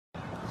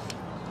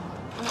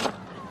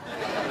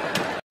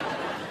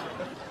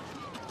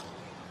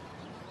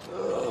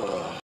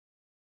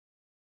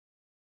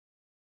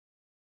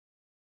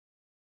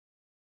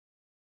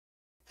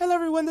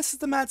everyone, this is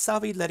the Mad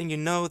Salvi letting you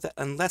know that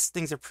unless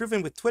things are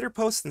proven with Twitter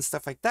posts and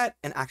stuff like that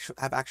and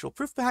have actual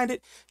proof behind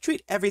it,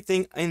 treat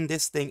everything in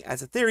this thing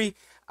as a theory.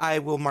 I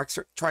will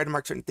try to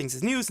mark certain things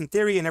as news and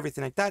theory and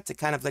everything like that to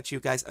kind of let you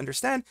guys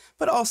understand,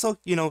 but also,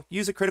 you know,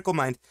 use a critical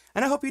mind.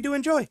 And I hope you do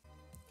enjoy.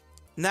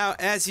 Now,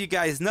 as you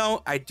guys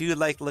know, I do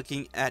like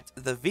looking at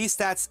the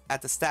V-stats,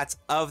 at the stats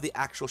of the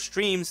actual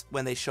streams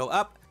when they show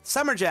up.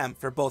 Summer Jam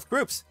for both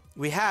groups.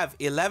 We have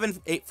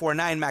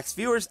 11,849 max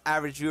viewers,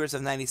 average viewers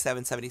of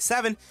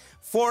 9,777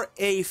 for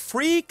a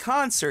free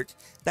concert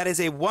that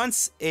is a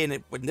once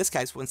in this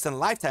case, once in a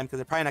lifetime, because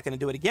they're probably not going to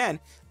do it again,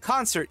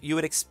 concert. You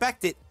would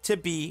expect it to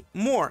be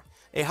more.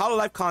 A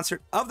Hololive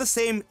concert of the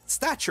same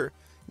stature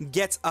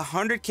gets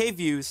 100K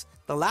views.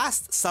 The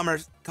last summer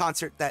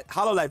concert that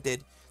Hololive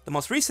did, the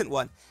most recent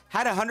one,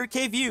 had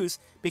 100K views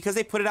because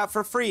they put it out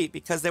for free,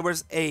 because there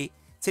was a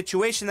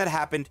situation that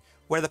happened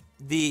where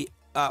the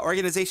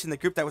organization, the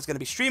group that was going to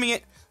be streaming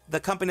it, the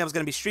company that was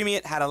going to be streaming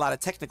it, had a lot of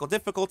technical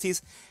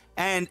difficulties,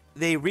 and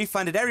they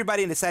refunded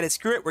everybody and decided,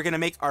 screw it, we're going to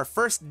make our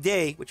first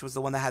day, which was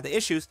the one that had the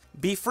issues,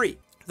 be free.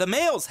 The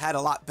males had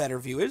a lot better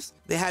viewers.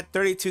 They had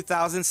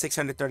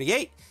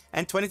 32,638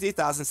 and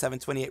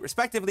 23,728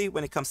 respectively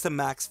when it comes to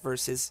max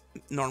versus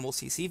normal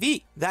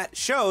CCV. That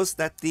shows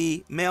that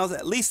the males,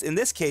 at least in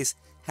this case,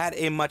 had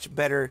a much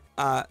better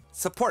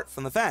support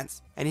from the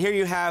fans. And here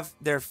you have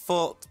their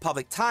full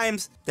public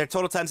times, their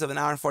total times of 1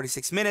 hour and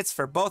 46 minutes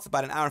for both,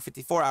 about 1 hour and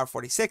 54, hour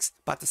 46,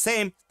 about the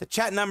same. The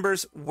chat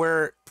numbers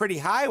were pretty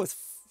high with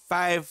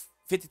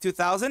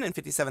 52,000 and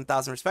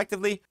 57,000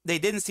 respectively. They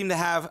didn't seem to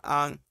have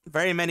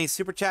very many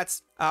super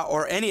chats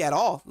or any at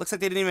all. Looks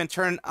like they didn't even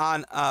turn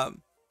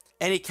on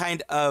any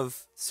kind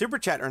of super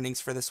chat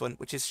earnings for this one,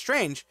 which is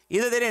strange.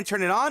 Either they didn't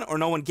turn it on or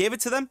no one gave it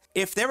to them.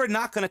 If they were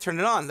not going to turn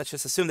it on, let's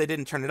just assume they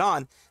didn't turn it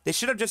on, they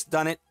should have just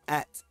done it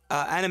at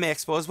Anime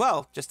Expo as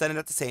well, just done it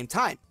at the same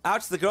time.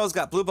 Ouch, the girls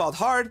got blue-balled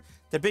hard.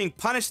 They're being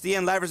punished. The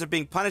EN Livers are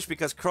being punished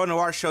because Crow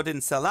Noir show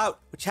didn't sell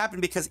out, which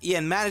happened because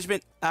EN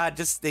management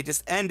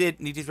just ended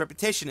Niji's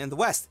reputation in the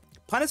West.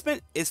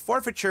 Punishment is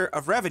forfeiture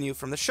of revenue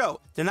from the show.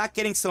 They're not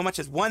getting so much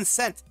as 1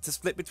 cent to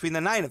split between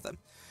the 9 of them.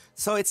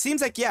 So it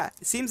seems like, yeah,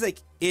 it seems like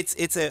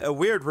it's a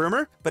weird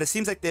rumor, but it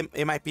seems like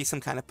it might be some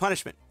kind of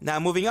punishment. Now,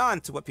 moving on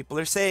to what people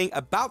are saying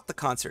about the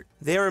concert.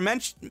 They were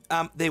mentioned,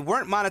 they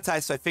weren't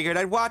monetized, so I figured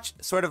I'd watch.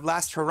 Sort of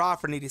last hurrah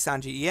for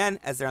Nijisanji EN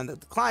as they're on the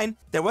decline.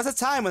 There was a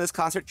time when this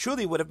concert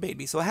truly would have made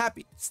me so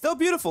happy. Still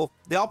beautiful.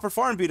 They all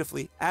performed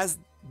beautifully, as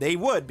they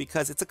would,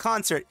 because it's a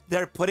concert.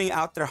 They're putting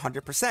out their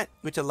 100%,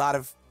 which a lot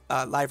of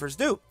livers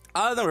do.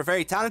 All of them were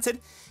very talented.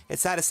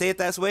 It's sad to say it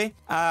that way.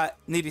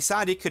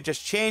 Nijisanji could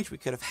just change. We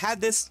could have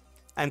had this.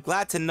 I'm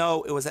glad to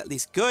know it was at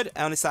least good.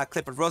 I only saw a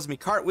clip of Rosemi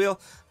Cartwheel,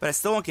 but I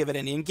still won't give it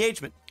any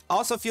engagement.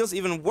 Also feels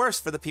even worse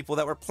for the people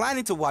that were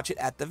planning to watch it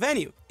at the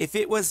venue. If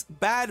it was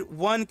bad,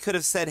 one could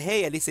have said,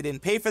 hey, at least they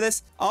didn't pay for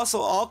this. Also,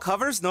 all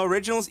covers, no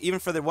originals, even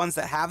for the ones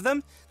that have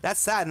them. That's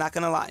sad, not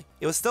gonna lie.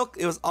 It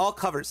was all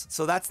covers,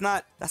 so that's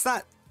not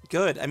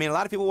good. I mean, a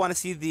lot of people want to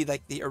see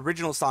the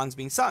original songs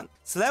being sung.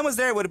 So that was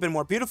there, it would have been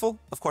more beautiful.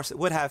 Of course it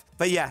would have.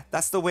 But yeah,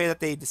 that's the way that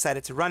they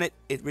decided to run it.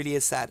 It really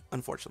is sad,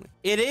 unfortunately.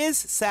 It is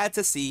sad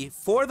to see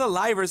for the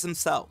livers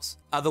themselves,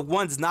 the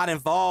ones not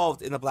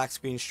involved in the black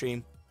screen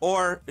stream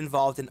or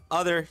involved in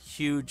other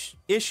huge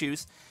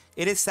issues.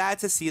 It is sad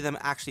to see them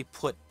actually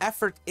put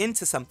effort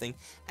into something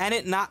and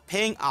it not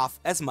paying off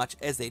as much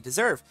as they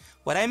deserve.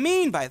 What I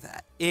mean by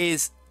that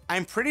is,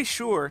 I'm pretty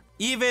sure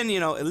even, you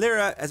know,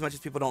 Illyra, as much as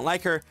people don't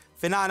like her,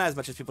 Finana, as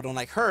much as people don't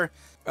like her,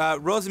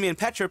 Rosemi and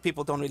Petra,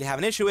 people don't really have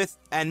an issue with,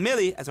 and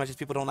Millie, as much as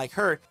people don't like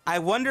her. I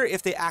wonder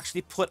if they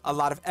actually put a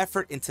lot of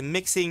effort into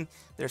mixing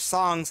their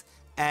songs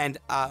and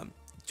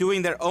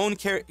doing their own,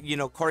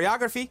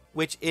 choreography,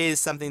 which is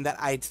something that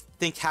I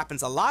think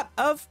happens a lot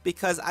of,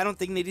 because I don't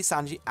think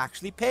Nijisanji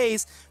actually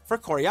pays for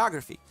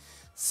choreography.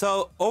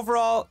 So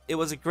overall, it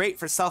was a great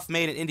for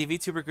self-made and indie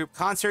VTuber group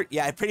concert.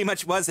 Yeah, it pretty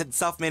much was a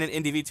self-made and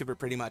indie VTuber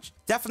pretty much.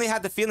 Definitely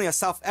had the feeling of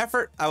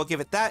self-effort, I will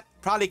give it that.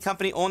 Probably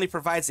company only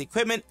provides the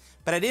equipment,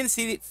 but I didn't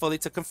see it fully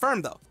to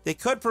confirm though. They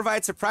could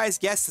provide surprise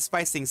guests to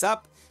spice things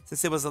up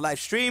since it was a live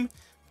stream,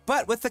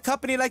 but with a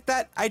company like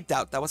that, I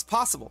doubt that was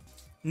possible.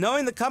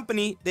 Knowing the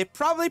company, they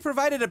probably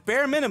provided a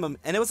bare minimum,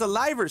 and it was the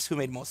livers who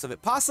made most of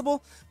it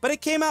possible, but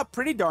it came out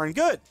pretty darn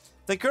good.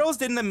 The girls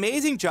did an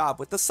amazing job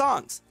with the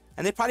songs.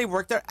 And they probably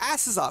worked their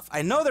asses off.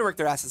 I know they worked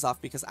their asses off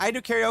because I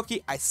do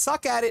karaoke. I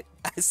suck at it.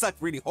 I suck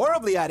really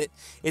horribly at it.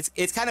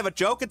 It's kind of a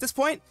joke at this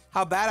point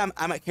how bad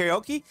I'm at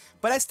karaoke,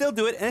 but I still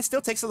do it, and it still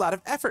takes a lot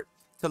of effort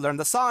to learn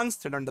the songs,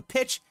 to learn the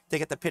pitch, to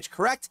get the pitch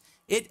correct.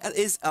 It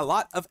is a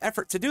lot of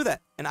effort to do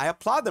that, and I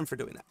applaud them for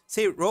doing that.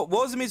 See,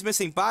 Rosemi's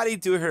missing body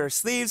due to her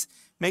sleeves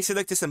makes her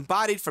look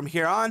disembodied from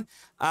here on,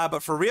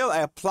 but for real, I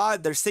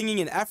applaud their singing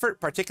and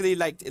effort, particularly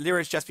like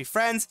Illyra's Just Be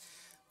Friends.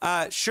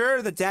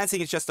 Sure, the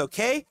dancing is just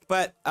okay,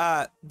 but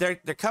their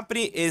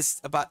company is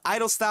about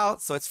idol style,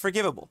 so it's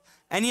forgivable.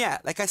 And yeah,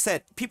 like I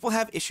said, people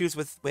have issues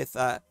with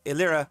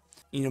Illyra,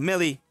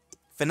 Millie,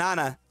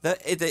 Finana.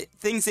 The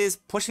things is,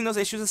 pushing those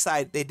issues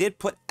aside, they did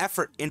put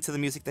effort into the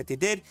music that they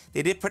did.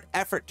 They did put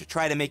effort to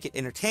try to make it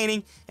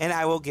entertaining, and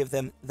I will give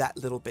them that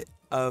little bit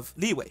of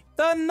leeway.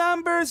 The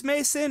numbers,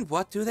 Mason.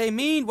 What do they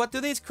mean? What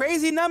do these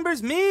crazy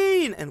numbers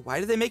mean? And why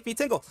do they make me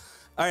tingle?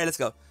 All right, let's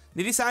go.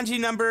 Nijisanji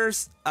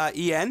numbers,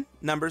 EN,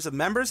 numbers of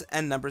members,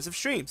 and numbers of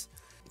streams.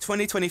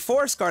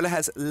 2024, Scarle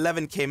has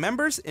 11K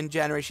members. In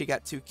January, she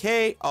got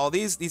 2K. All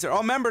these are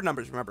all member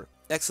numbers, remember.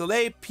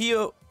 XLA,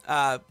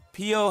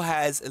 Pio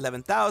has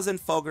 11,000.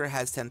 Fogger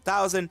has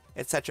 10,000,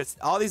 etc.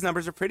 All these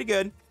numbers are pretty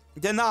good.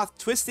 Denoth,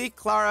 Twisty,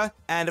 Clara,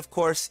 and of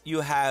course,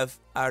 you have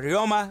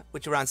Ryoma,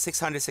 which are around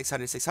 600,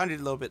 600, 600,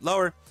 a little bit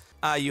lower.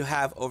 You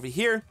have over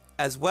here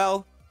as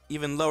well,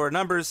 even lower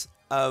numbers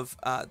of,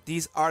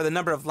 these are the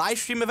number of live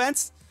stream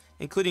events,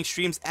 including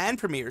streams and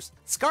premieres.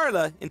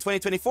 Scarle in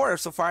 2024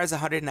 so far is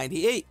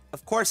 198.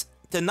 Of course,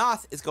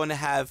 Denoth is going to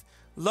have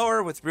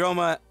lower with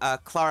Ryoma,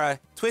 Clara,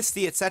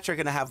 Twisty, etc.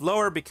 going to have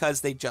lower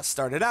because they just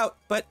started out.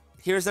 But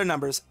here's their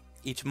numbers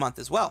each month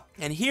as well.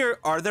 And here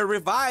are their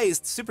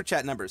revised super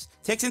chat numbers.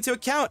 Takes into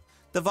account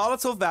the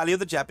volatile value of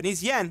the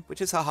Japanese yen,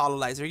 which is how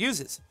Hololive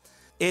uses.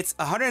 It's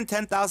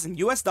 110,000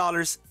 US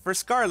dollars for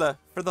Scarle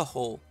for the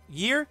whole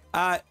year.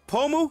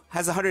 Pomu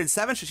has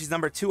 107, so she's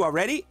number 2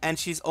 already, and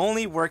she's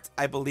only worked,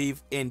 I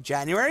believe, in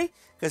January,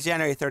 because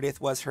January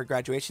 30th was her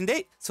graduation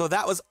date. So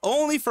that was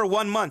only for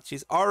 1 month.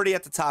 She's already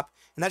at the top,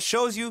 and that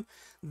shows you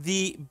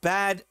the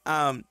bad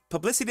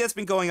publicity that's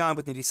been going on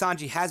with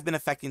Nijisanji has been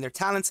affecting their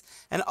talents,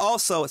 and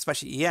also,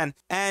 especially EN,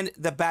 and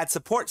the bad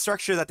support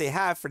structure that they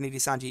have for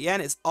Nijisanji EN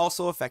is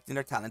also affecting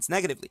their talents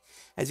negatively,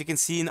 as you can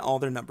see in all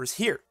their numbers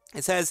here.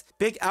 It says,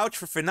 big ouch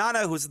for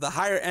Finana, who's at the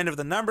higher end of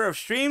the number of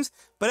streams,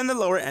 but in the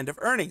lower end of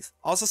earnings.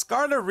 Also,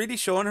 Scarle really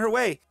showing her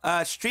way.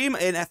 Stream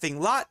an effing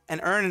lot and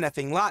earn an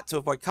effing lot to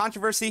avoid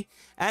controversy,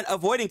 and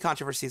avoiding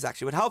controversy is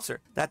actually what helps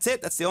her. That's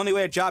it. That's the only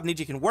way a job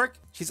Niji can work.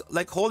 She's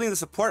like holding the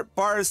support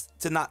bars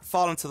to not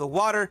fall into the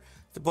water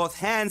to both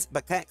hands,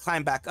 but can't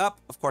climb back up,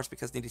 of course,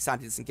 because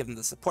Nijisanji doesn't give them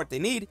the support they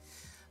need.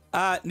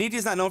 Niji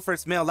is not known for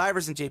its male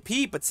livers in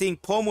JP, but seeing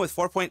Pomu with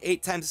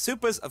 4.8 times the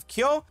supas of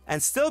Kyo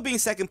and still being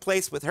second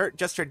place with her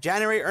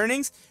January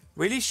earnings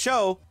really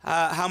show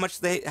how much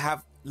they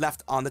have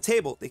left on the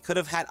table. They could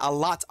have had a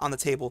lot on the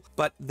table,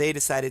 but they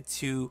decided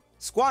to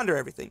squander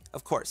everything,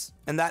 of course.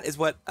 And that is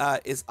what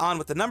is on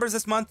with the numbers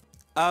this month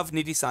of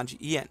Nijisanji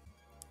EN.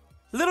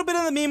 A little bit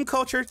of the meme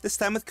culture, this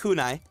time with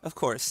kunai, of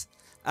course.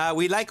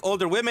 We like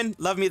older women,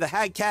 love me the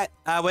hag cat.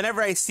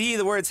 Whenever I see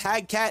the words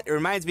hag cat, it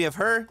reminds me of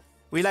her.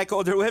 We like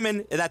older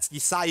women, that's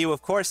Yisayu,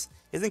 of course.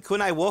 Isn't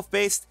kunai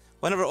wolf-based?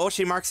 One of her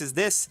Oshi marks is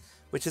this,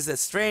 which is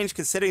strange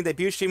considering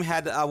debut stream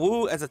had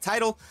Wu as a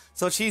title.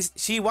 So she's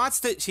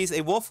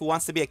a wolf who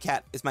wants to be a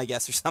cat, is my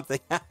guess, or something.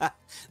 That'd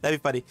be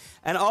funny.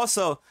 And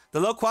also, the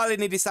low-quality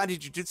Nijisanji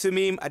Jujutsu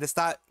meme, I just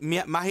thought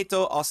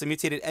Mahito also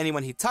mutated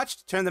anyone he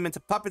touched, turned them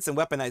into puppets, and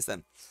weaponized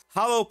them.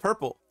 Hollow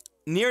Purple.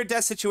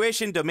 Near-death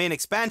situation, domain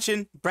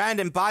expansion, brand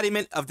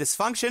embodiment of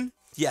dysfunction.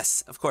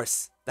 Yes, of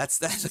course. That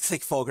looks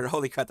like Folger.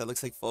 Holy crap, that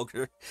looks like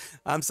Folger.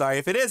 I'm sorry.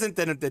 If it isn't,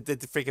 then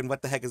freaking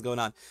what the heck is going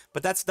on?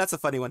 But that's a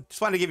funny one.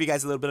 Just wanted to give you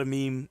guys a little bit of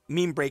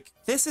meme break.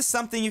 This is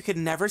something you could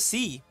never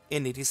see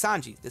in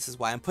Nijisanji. This is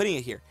why I'm putting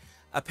it here.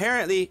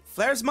 Apparently,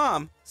 Flair's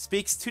mom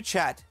speaks to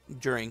chat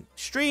during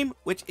stream,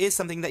 which is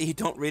something that you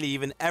don't really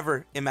even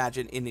ever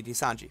imagine in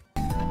Nijisanji.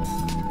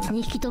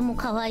 2匹とも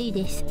可愛い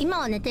です。今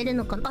は寝てる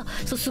のかな。あ、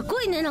そう、す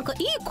ごいね、なんかい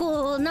い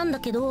子なんだ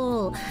け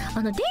ど、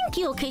電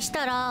気を消し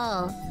た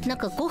らなん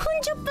か5分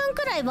10分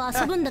くらいは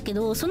遊ぶんだけ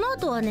ど、その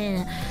後は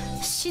ね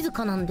静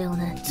かなんだよ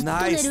ね。ずっと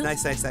寝る。ナ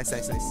イス。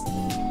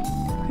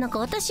なんか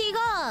私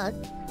が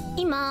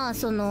今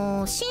そ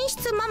の寝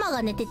室ママ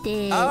が寝て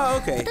て、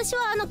私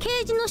はケ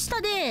ージの下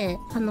で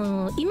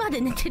今で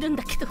寝てるん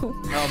だけど、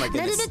なる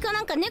べく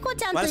なんか猫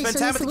ちゃんと一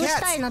緒に過ご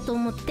したいなと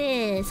思っ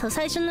て、そう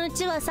最初のう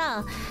ちは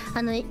さ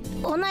同じ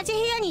部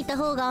屋にいた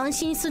方が安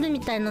心する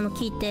みたいなの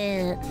聞い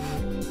て、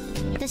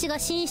私が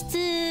寝室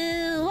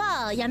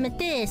はやめ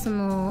てそ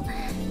の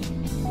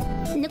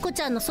猫ち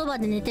ゃんのそば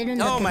で寝てるん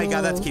だけど。Oh my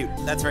god, that's cute.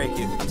 That's very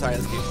cute. I'm sorry,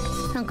 that's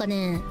cute. なんか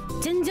ね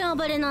全然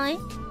暴れない。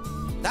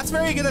That's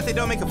very good that they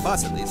don't make a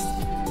fuss at least.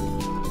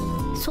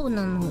 そう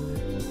なの。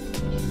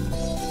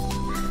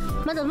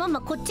まだマ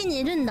マこっちに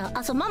いるんだ。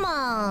あ、そうマ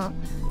マ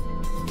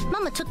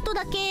ちょっと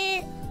だ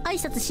け挨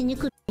拶しに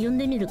来る。呼ん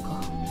でみる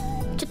か。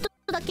ちょっ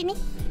とだけね。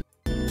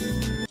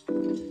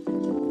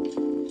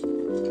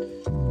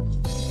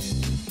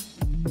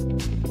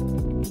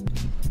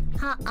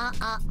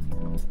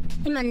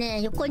今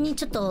ね横に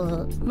ちょっ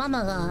とマ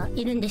マが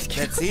いるんです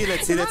けど、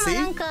ママ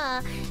なん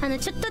か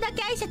ちょっとだ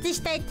け挨拶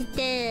したいって言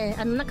っ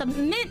てなんかメ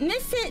モ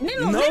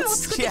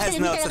作ってきて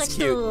るみたいだ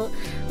けど、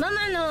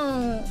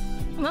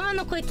ママ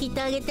の声聞いて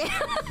あげて。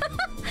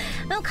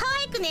可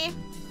愛くね。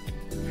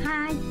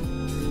はい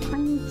こ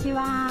んにち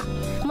は。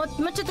も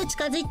うちょっと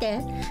近づいて。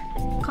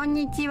こん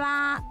にち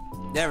は。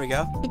There we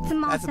go. いつ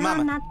もお世話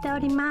になってお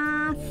り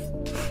ます。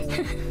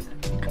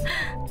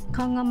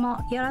今後も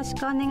よろしくお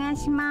願い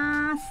し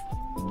ます。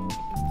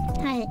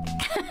はい。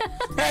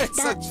That is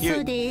so そう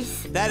cute. で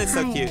す。 That is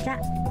so はい、 cute. じゃあ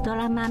ド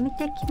ラマ見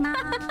てきま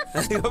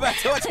す Go back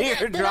to watching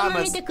your ドラマ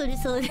dramas. 見てくる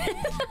そうです。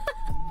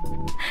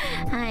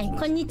はい、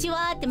こんにち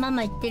はってマ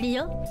マ言ってる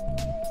よ。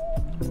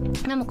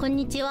ママこん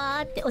にち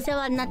はってお世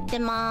話になって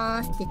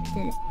ますって言って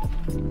る。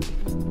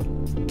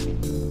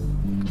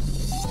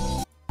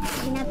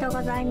ありがとう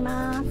ござい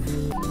ます。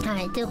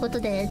はい、ということ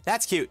で。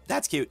 That's cute.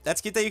 That's cute.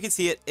 That's cute that you can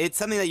see it. It's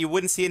something that you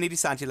wouldn't see in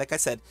Nijisanji. Like I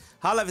said,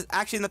 Hololive is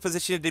actually in the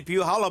position to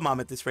debut Holomom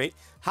at this rate.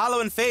 Holo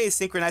and Faye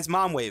synchronized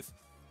mom wave.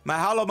 My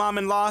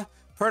Holomom-in-law,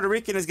 Puerto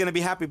Rican, is going to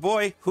be happy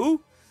boy.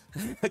 Who?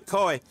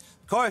 Koi.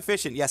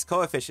 Coefficient. Yes,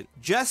 coefficient.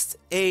 Just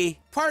a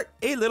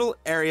little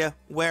area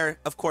where,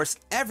 of course,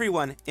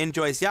 everyone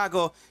enjoys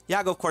Yagoo.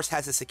 Yagoo, of course,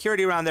 has a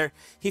security around there.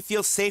 He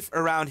feels safe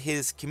around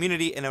his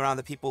community and around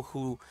the people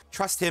who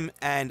trust him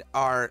and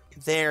are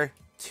there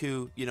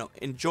to, you know,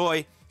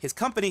 enjoy his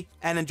company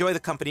and enjoy the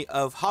company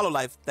of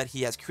Hololive that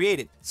he has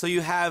created. So you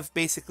have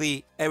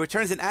basically it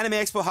returns an Anime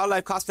Expo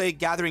Hololive cosplay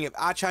gathering of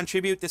Achan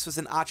tribute. This was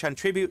an Achan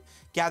tribute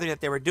gathering that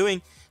they were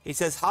doing. He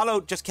says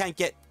Holo just can't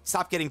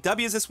stop getting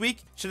W's this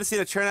week. Should have seen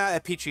a turnout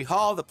at Petrie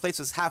Hall. The place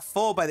was half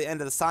full by the end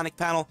of the Sonic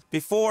panel.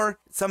 Before,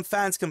 some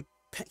fans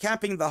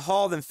camping the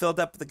hall then filled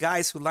up the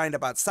guys who lined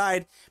up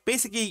outside.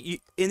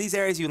 Basically, in these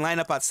areas, you line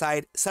up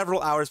outside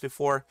several hours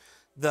before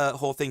the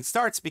whole thing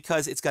starts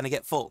because it's going to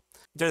get full.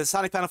 During the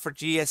Sonic panel for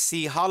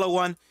GSC Holo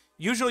 1,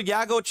 usual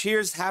Yagoo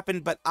cheers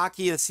happened, but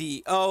Aki, the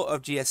CEO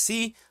of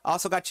GSC,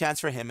 also got chance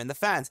for him and the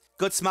fans.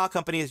 Good smile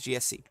company is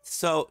GSC.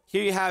 So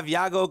here you have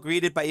Yagoo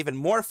greeted by even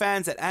more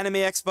fans at Anime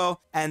Expo,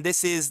 and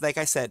this is, like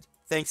I said,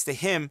 thanks to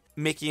him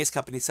making his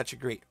company such a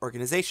great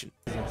organization.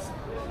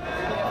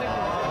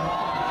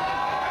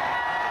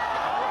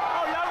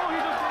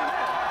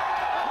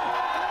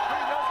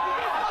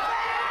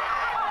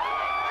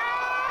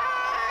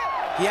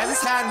 He has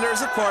his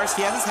handlers, of course.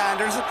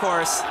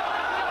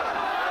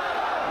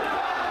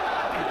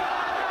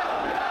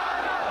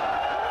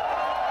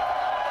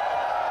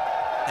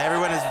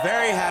 Everyone is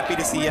very happy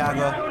to see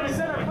Yagoo.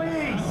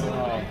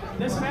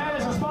 This man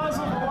is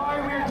responsible for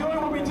why we are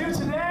doing what we do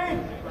today.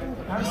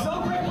 I'm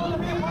so grateful to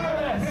be a part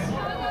of this.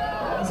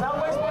 Let's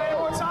not waste any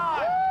more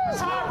time.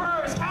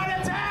 Shoppers, count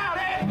it down.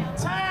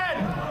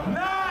 10,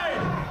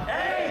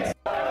 9,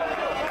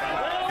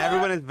 8.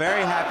 Everyone is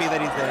very happy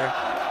that he's there.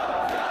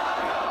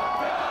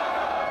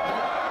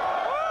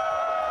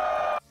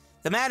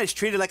 The man is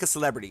treated like a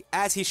celebrity,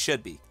 as he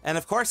should be. And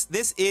of course,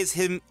 this is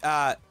him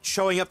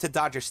showing up to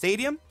Dodger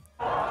Stadium.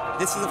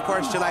 This is, of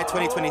course, July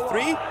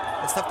 2023.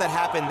 The stuff that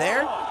happened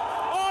there.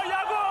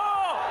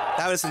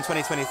 That was in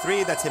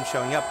 2023. That's him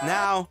showing up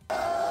now.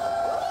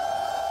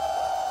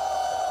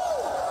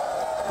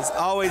 He's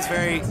always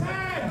very...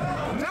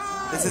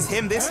 This is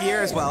him this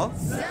year as well.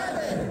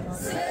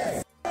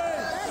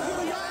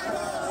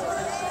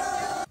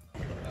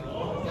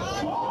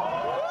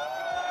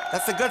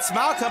 That's the Good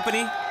Smile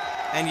Company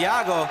and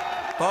Yagoo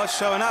both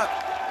showing up.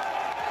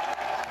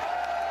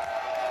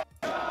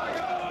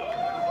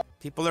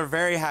 People are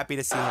very happy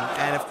to see him,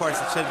 and of course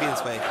it should be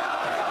this way.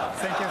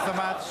 Thank you so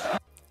much.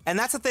 And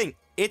that's the thing.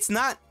 It's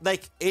not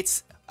like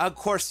it's, of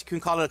course, you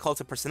can call it a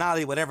cult of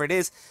personality, whatever it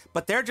is,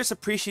 but they're just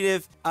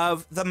appreciative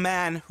of the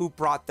man who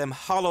brought them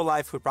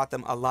Hololive, who brought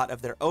them a lot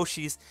of their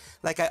Oshis.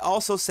 Like I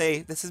also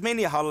say, this is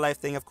mainly a Hololive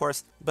thing, of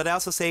course, but I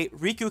also say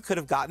Riku could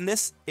have gotten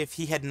this if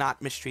he had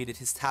not mistreated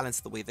his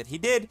talents the way that he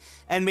did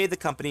and made the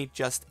company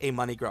just a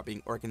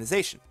money-grubbing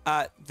organization.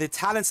 The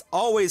talents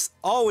always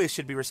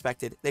should be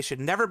respected. They should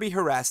never be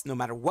harassed, no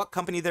matter what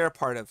company they're a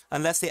part of,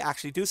 unless they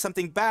actually do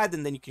something bad,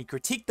 and then you can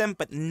critique them,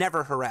 but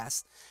never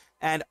harass.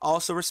 And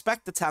also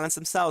respect the talents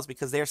themselves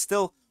because they are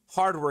still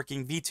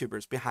hardworking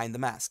VTubers behind the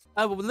mask.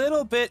 A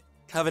little bit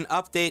of an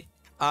update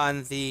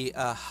on the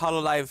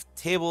Hololive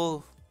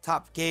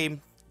tabletop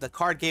game, the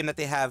card game that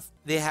they have.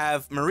 They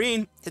have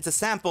Marine. It's a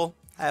sample.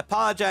 I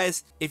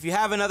apologize. If you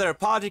have another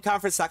apology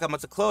conference,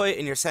 Sakamoto Chloe,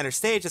 in your center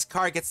stage, this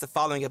card gets the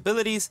following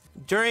abilities.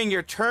 During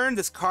your turn,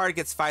 this card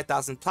gets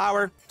 5,000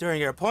 power. During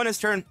your opponent's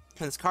turn,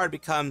 this card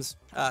becomes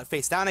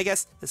face down, I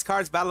guess. This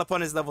card's battle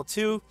opponent is level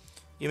 2.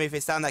 You may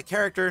face down that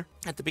character.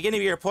 At the beginning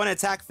of your opponent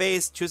attack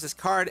phase, choose this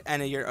card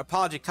and in your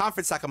apology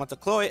conference, Sakamoto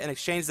Chloe, and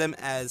exchange them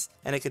and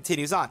it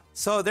continues on.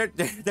 So they're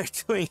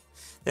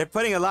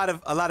putting a lot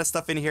of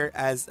stuff in here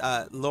as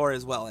lore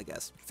as well, I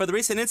guess. For the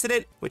recent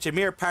incident, which a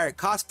mere pirate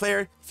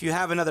cosplayer, if you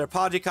have another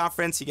apology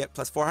conference, you get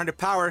plus 400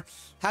 power.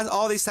 Has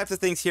all these types of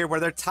things here where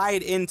they're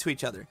tied into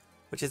each other,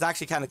 which is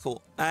actually kind of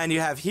cool. And you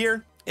have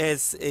here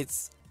it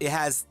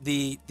has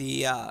the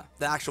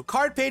actual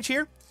card page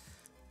here.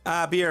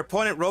 Be your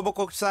opponent,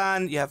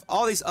 Roboko-san. You have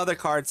all these other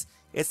cards.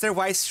 It's their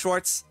Weiss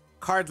Schwartz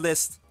card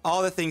list.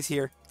 All the things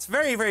here. It's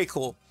very, very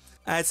cool.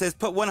 It says,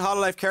 put one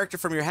Hololive character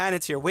from your hand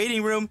into your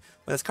waiting room.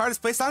 When this card is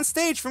placed on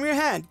stage from your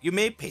hand, you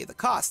may pay the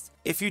cost.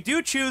 If you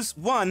do choose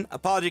one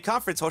apology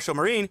conference Hosho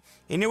Marine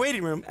in your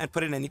waiting room and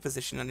put it in any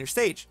position on your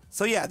stage.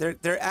 So yeah,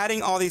 they're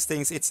adding all these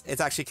things.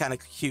 It's actually kind of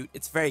cute.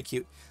 It's very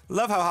cute.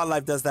 Love how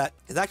Hololive does that.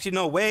 There's actually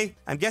no way.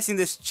 I'm guessing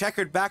this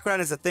checkered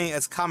background is a thing,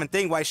 as a common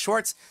thing. Weiss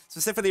Schwartz,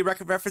 specifically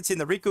referencing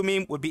the Riku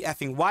meme, would be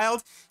effing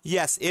wild.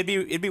 Yes, it'd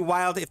be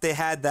wild if they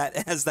had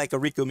that as like a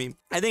Riku meme.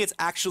 I think it's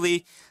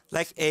actually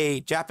like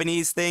a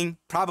Japanese thing,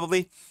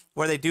 probably,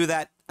 where they do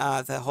that.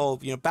 The whole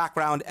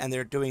background, and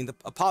they're doing the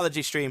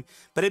apology stream,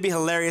 but it'd be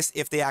hilarious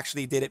if they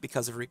actually did it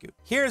because of Riku.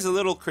 Here's a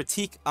little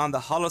critique on the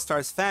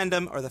Holostars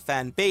fandom or the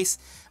fan base.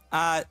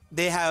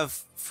 They have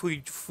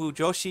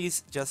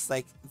fujoshis, just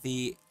like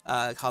the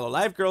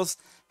Hololive girls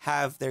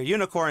have their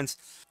unicorns.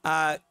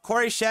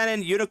 Corey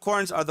Shannon,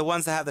 unicorns are the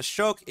ones that have the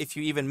stroke. If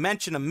you even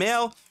mention a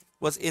male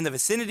was in the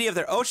vicinity of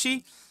their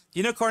oshi,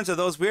 unicorns are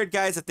those weird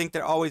guys that think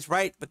they're always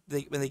right, but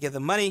when they give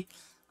them money.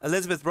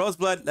 Elizabeth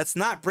Roseblood, let's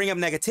not bring up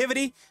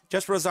negativity,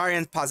 just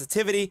Rosarian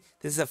positivity.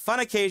 This is a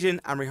fun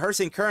occasion. I'm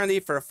rehearsing currently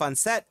for a fun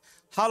set.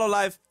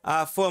 Hololive,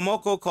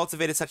 Fuamoko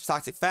cultivated such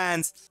toxic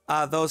fans.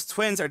 Those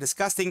twins are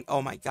disgusting.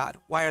 Oh my god,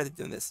 why are they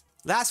doing this?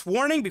 Last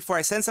warning before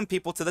I send some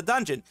people to the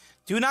dungeon.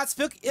 Do not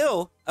speak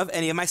ill of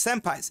any of my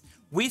senpais.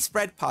 We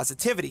spread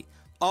positivity.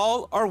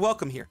 All are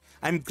welcome here.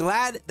 I'm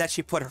glad that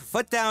she put her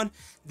foot down.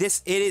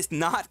 It is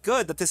not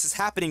good that this is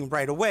happening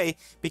right away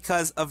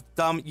because of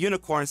dumb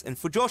unicorns and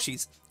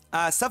fujoshis.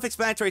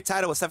 Self-explanatory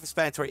title with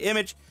self-explanatory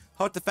image.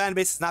 Hope the fan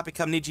base has not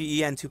become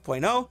Niji-en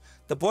 2.0.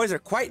 The boys are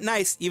quite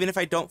nice even if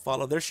I don't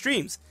follow their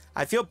streams.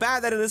 I feel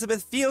bad that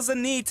Elizabeth feels the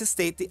need to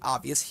state the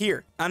obvious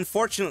here.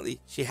 Unfortunately,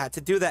 she had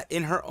to do that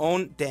in her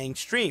own dang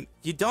stream.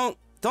 You don't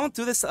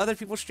do this to other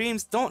people's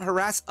streams. Don't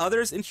harass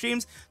others in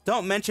streams.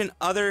 Don't mention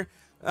other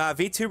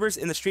VTubers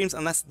in the streams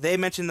unless they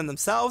mention them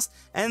themselves.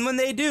 And when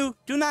they do,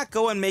 do not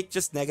go and make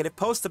just negative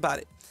posts about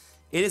it.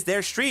 It is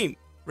their stream.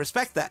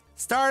 Respect that.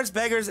 Stars,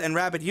 beggars, and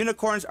rabid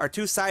unicorns are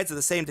two sides of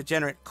the same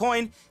degenerate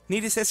coin.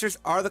 Needy sisters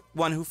are the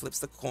one who flips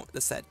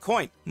the said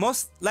coin.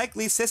 Most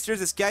likely sisters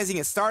disguising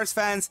as stars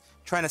fans,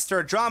 trying to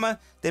stir drama.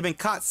 They've been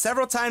caught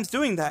several times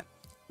doing that.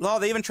 Lol,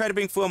 they even try to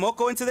bring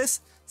Fuamoko into this.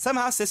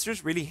 Somehow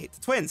sisters really hate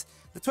the twins.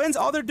 The twins,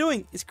 all they're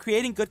doing is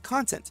creating good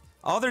content.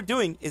 All they're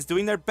doing is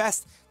doing their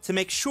best to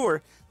make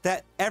sure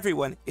that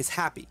everyone is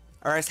happy.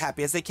 Or as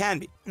happy as they can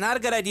be. Not a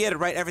good idea to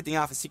write everything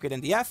off as secret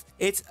NDF.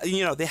 It's,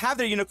 they have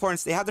their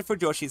unicorns, they have their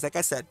fujoshis, like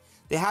I said.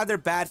 They have their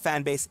bad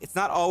fan base. It's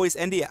not always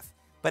NDF,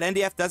 but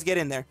NDF does get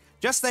in there.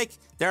 Just like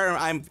there are,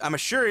 I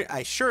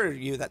assure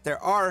you that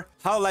there are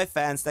Hololive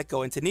fans that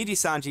go into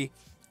Nijisanji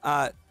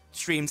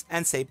streams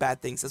and say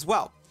bad things as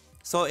well.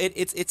 So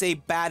it's a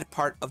bad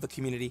part of the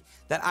community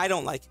that I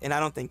don't like and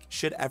I don't think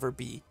should ever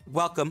be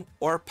welcome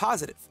or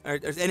positive, or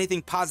there's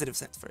anything positive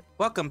sense for it.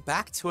 Welcome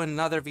back to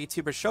another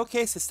VTuber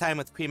showcase, this time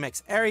with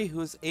Creamx Airy,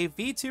 who's a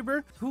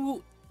VTuber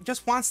who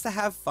just wants to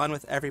have fun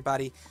with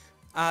everybody.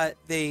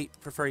 They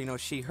prefer,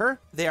 she,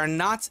 her. They are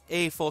not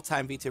a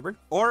full-time VTuber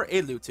or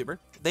a LootTuber.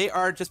 They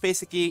are just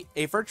basically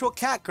a virtual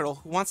cat girl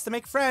who wants to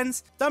make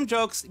friends, dumb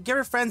jokes, give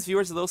her friends,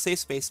 viewers a little safe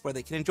space where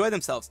they can enjoy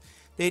themselves.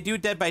 They do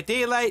Dead by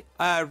Daylight,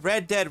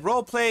 Red Dead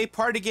roleplay,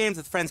 party games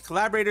with friends,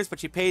 collaborators, but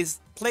she plays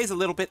a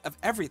little bit of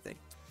everything.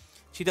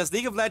 She does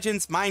League of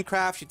Legends,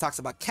 Minecraft, she talks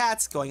about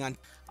cats, going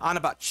on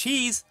about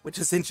cheese, which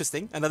is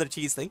interesting, another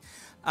cheese thing.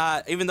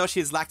 Even though she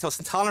is lactose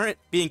intolerant,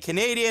 being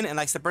Canadian, and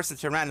likes to burst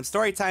into random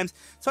story times,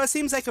 so it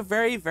seems like a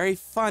very, very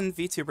fun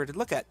VTuber to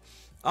look at.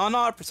 All in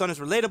all, her persona is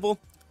relatable,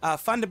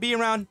 fun to be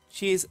around,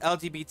 she is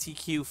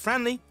LGBTQ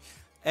friendly,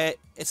 is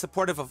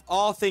supportive of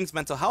all things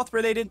mental health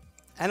related,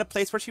 and a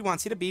place where she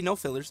wants you to be, no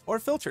fillers or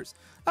filters.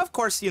 Of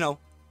course,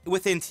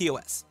 within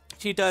TOS.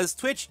 She does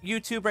Twitch,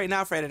 YouTube right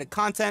now for edited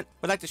content.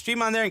 Would like to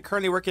stream on there and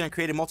currently working on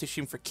creating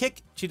multi-stream for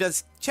Kick. She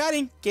does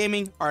chatting,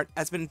 gaming, art.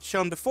 As been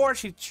shown before,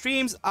 she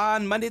streams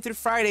on Monday through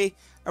Friday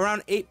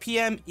around 8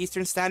 p.m.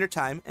 Eastern Standard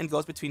Time and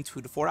goes between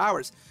 2 to 4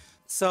 hours.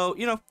 So,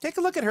 take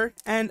a look at her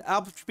and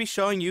I'll be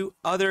showing you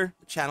other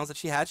channels that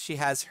she has. She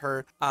has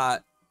her,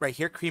 right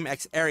here,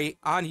 Creamx Airy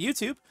on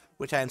YouTube,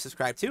 which I am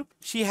subscribed to.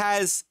 She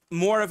has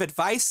more of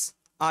advice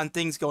on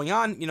things going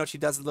on. She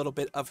does a little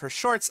bit of her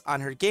shorts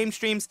on her game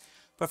streams.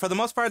 But for the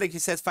most part, like she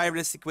says, 5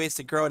 realistic ways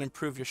to grow and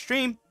improve your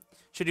stream.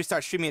 Should you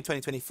start streaming in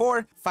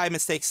 2024? 5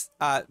 mistakes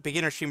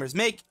beginner streamers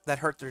make that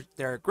hurt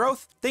their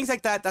growth. Things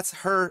like that. That's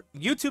her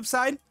YouTube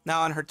side.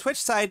 Now on her Twitch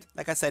side,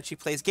 like I said, she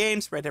plays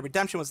games. Red Dead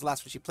Redemption was the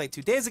last one she played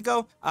 2 days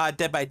ago.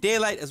 Dead by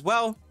Daylight as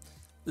well.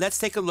 Let's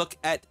take a look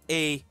at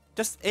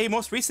just a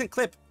most recent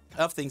clip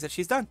of things that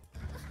she's done.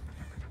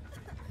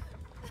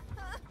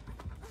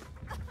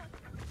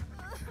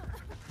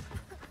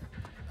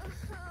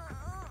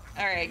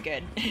 All right,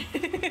 good.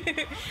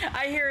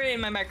 I hear it in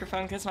my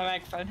microphone because my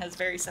microphone has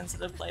very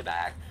sensitive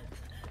playback.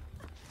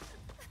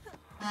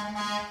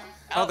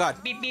 Oh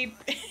god. Beep beep.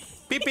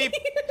 Beep beep.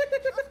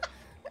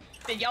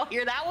 Did y'all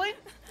hear that one?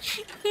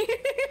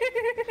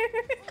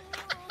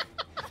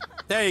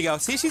 There you go.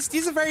 See,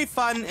 she's a very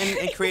fun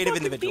and creative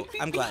individual.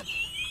 I'm glad.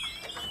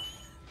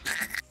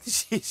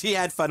 She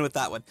had fun with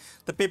that one.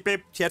 The beep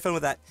beep. She had fun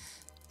with that.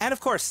 And of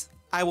course,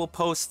 I will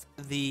post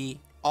the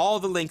all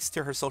the links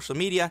to her social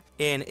media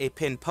in a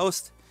pinned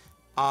post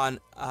on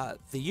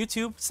the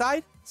YouTube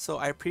side. So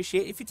I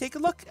appreciate if you take a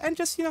look and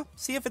just,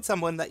 see if it's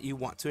someone that you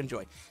want to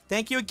enjoy.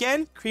 Thank you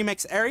again,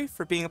 CreamXAri,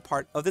 for being a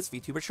part of this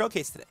VTuber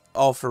showcase today.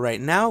 All for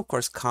right now. Of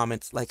course,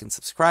 comment, like, and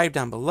subscribe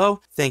down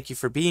below. Thank you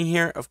for being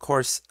here. Of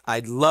course, I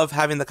love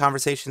having the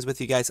conversations with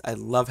you guys. I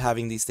love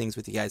having these things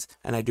with you guys.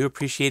 And I do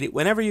appreciate it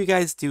whenever you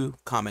guys do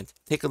comment.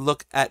 Take a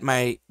look at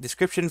my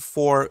description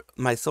for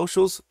my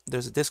socials.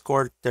 There's a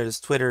Discord, there's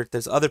Twitter,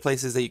 there's other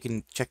places that you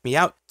can check me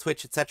out,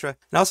 Twitch, etc.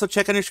 And also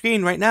check on your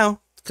screen right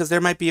now, because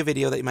there might be a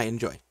video that you might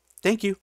enjoy. Thank you.